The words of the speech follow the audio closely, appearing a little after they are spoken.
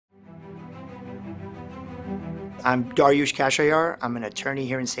I'm Daryoosh Khashayar. I'm an attorney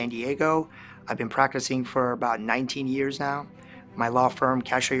here in San Diego. I've been practicing for about 19 years now. My law firm,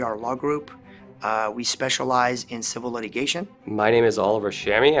 Khashayar Law Group, we specialize in civil litigation. My name is Oliver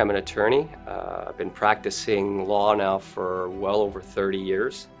Shami. I'm an attorney. I've been practicing law now for well over 30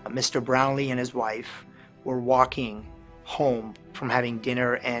 years. Mr. Brownlee and his wife were walking home from having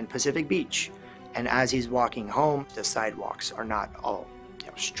dinner in Pacific Beach. And as he's walking home, the sidewalks are not all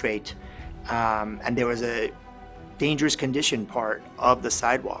straight. And there was a dangerous condition part of the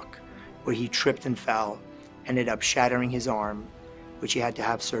sidewalk where he tripped and fell, ended up shattering his arm, which he had to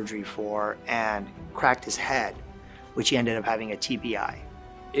have surgery for, and cracked his head, which he ended up having a TBI.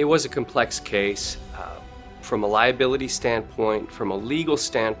 It was a complex case from a liability standpoint, from a legal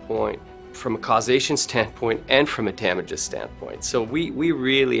standpoint, from a causation standpoint, and from a damages standpoint. So we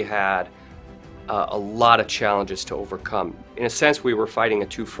really had a lot of challenges to overcome. In a sense, we were fighting a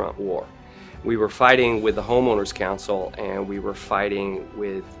two-front war. We were fighting with the Homeowners Council, and we were fighting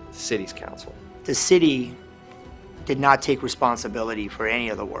with the city's council. The city did not take responsibility for any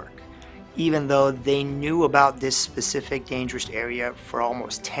of the work, even though they knew about this specific dangerous area for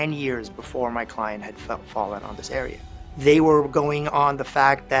almost 10 years before my client had fallen on this area. They were going on the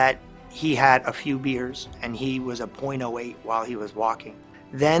fact that he had a few beers and he was a .08 while he was walking.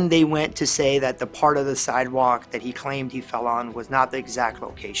 Then they went to say that the part of the sidewalk that he claimed he fell on was not the exact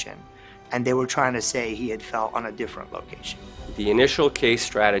location, and they were trying to say he had fell on a different location. The initial case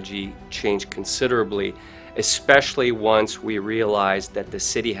strategy changed considerably, especially once we realized that the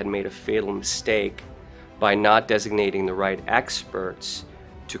city had made a fatal mistake by not designating the right experts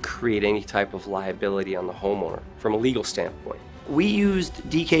to create any type of liability on the homeowner from a legal standpoint. We used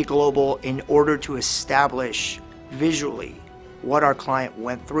DK Global in order to establish visually what our client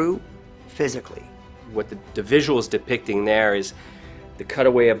went through physically. What the visual is depicting there is the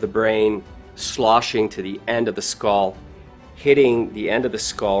cutaway of the brain sloshing to the end of the skull, hitting the end of the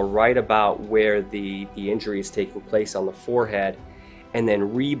skull right about where the injury is taking place on the forehead, and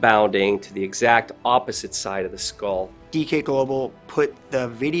then rebounding to the exact opposite side of the skull. DK Global put the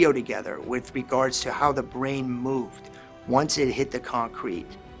video together with regards to how the brain moved once it hit the concrete,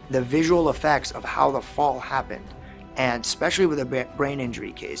 the visual effects of how the fall happened, and especially with a brain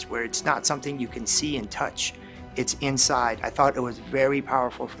injury case where it's not something you can see and touch, it's inside. I thought it was very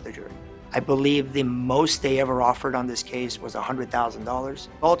powerful for the jury. I believe the most they ever offered on this case was $100,000.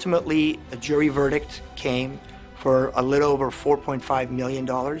 Ultimately, a jury verdict came for a little over $4.5 million.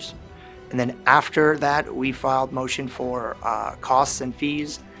 And then after that, we filed motion for costs and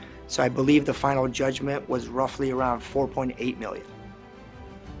fees. So I believe the final judgment was roughly around $4.8 million.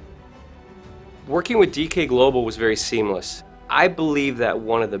 Working with DK Global was very seamless. I believe that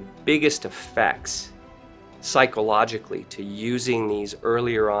one of the biggest effects psychologically to using these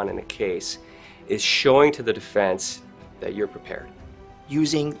earlier on in a case is showing to the defense that you're prepared.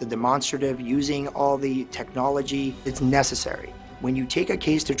 Using the demonstrative, using all the technology, it's necessary. When you take a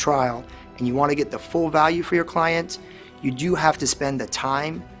case to trial and you want to get the full value for your client, you do have to spend the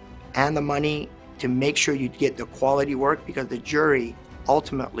time and the money to make sure you get the quality work, because the jury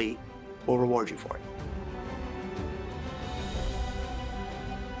ultimately will reward you for it.